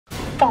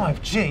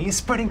5G is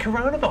spreading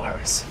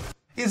coronavirus?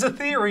 Is a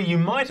theory you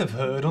might have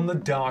heard on the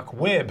dark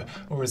web,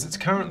 or as it's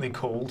currently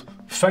called,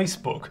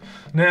 Facebook.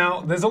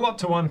 Now, there's a lot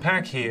to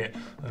unpack here,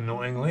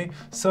 annoyingly.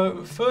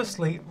 So,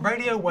 firstly,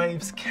 radio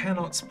waves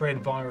cannot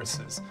spread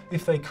viruses.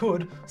 If they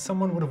could,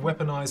 someone would have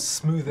weaponized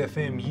Smooth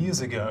FM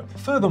years ago.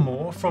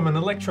 Furthermore, from an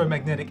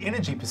electromagnetic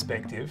energy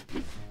perspective,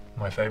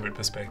 my favorite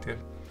perspective,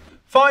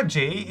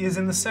 5G is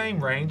in the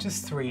same range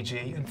as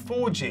 3G and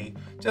 4G.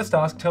 Just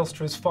ask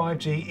Telstra's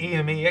 5G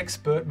EME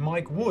expert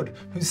Mike Wood,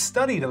 who's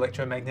studied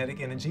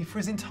electromagnetic energy for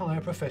his entire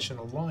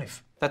professional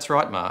life. That's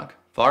right, Mark.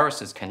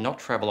 Viruses cannot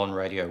travel on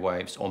radio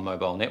waves or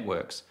mobile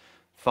networks.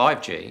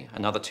 5G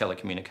and other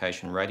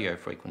telecommunication radio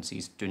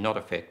frequencies do not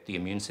affect the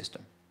immune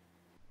system.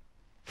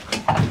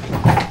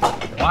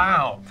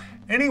 Wow.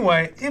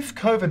 Anyway, if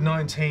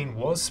COVID-19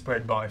 was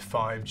spread by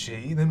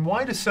 5G, then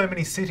why do so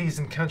many cities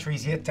and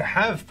countries yet to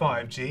have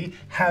 5G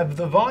have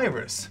the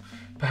virus?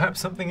 Perhaps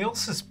something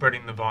else is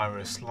spreading the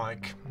virus,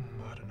 like,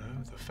 I don't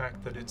know, the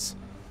fact that it's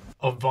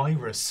a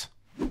virus.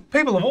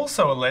 People have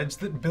also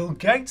alleged that Bill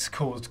Gates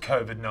caused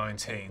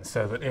COVID-19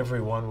 so that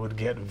everyone would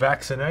get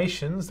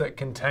vaccinations that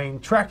contain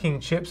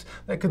tracking chips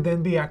that could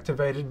then be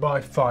activated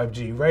by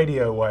 5G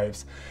radio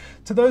waves.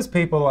 To those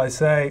people I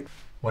say,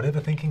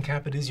 whatever thinking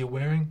cap it is you're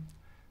wearing,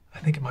 I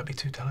think it might be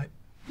too tight.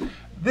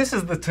 This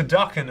is the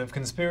turducken of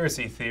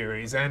conspiracy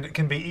theories, and it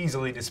can be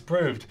easily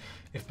disproved.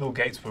 If Bill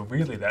Gates were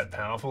really that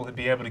powerful, he'd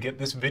be able to get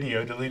this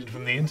video deleted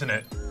from the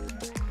internet.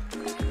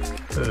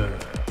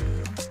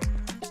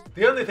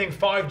 The only thing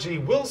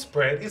 5G will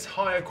spread is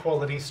higher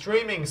quality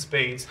streaming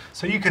speeds,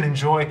 so you can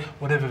enjoy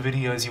whatever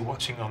videos you're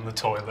watching on the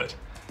toilet.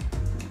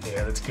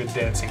 Yeah, that's good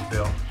dancing,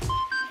 Bill.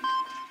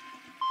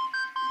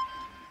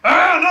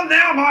 Ah, not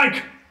now,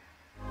 Mike!